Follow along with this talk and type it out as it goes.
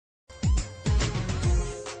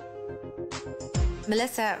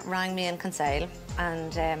Melissa rang me in Kinsale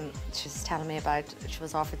and she was telling me about, she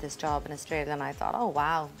was offered this job in Australia, and I thought, oh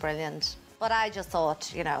wow, brilliant. But I just thought,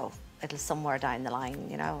 you know, it'll somewhere down the line,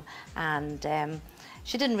 you know. And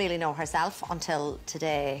she didn't really know herself until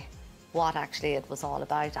today what actually it was all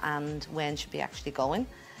about and when she'd be actually going.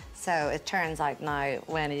 So it turns out now,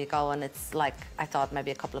 when are you going? It's like, I thought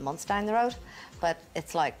maybe a couple of months down the road, but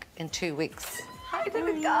it's like in 2 weeks. How did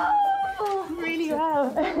it go? Really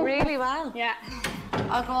well. Really well? Yeah.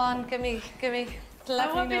 Oh, go on, give me, let me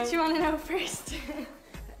know. What bit do you want to know first?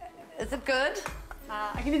 Is it good?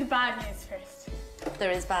 I'll give you the bad news first.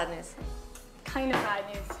 There is bad news. Kind of bad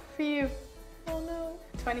news. For you. Oh no.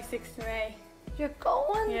 26th of May. You're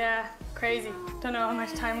going? Yeah, crazy. Don't know how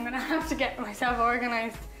much time I'm going to have to get myself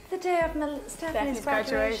organised. The day of Stephanie's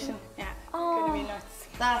graduation. Yeah, oh, gonna be nuts.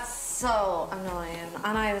 That's so annoying.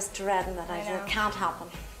 And I was dreading that. I said, it can't happen.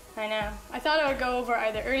 I know. I thought it would go over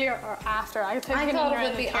either earlier or after. I thought it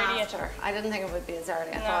would be after. I didn't think it would be as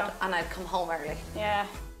early. I thought, and I'd come home early. Yeah.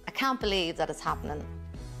 I can't believe that it's happening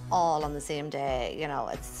all on the same day. You know,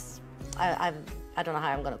 it's, I don't know how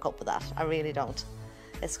I'm going to cope with that. I really don't.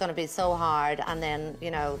 It's going to be so hard. And then,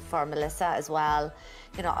 you know, for Melissa as well,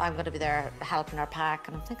 you know, I'm going to be there helping her pack.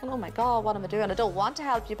 And I'm thinking, oh my God, what am I doing? I don't want to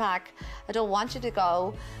help you pack. I don't want you to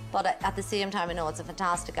go. But at the same time, I know it's a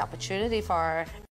fantastic opportunity for her.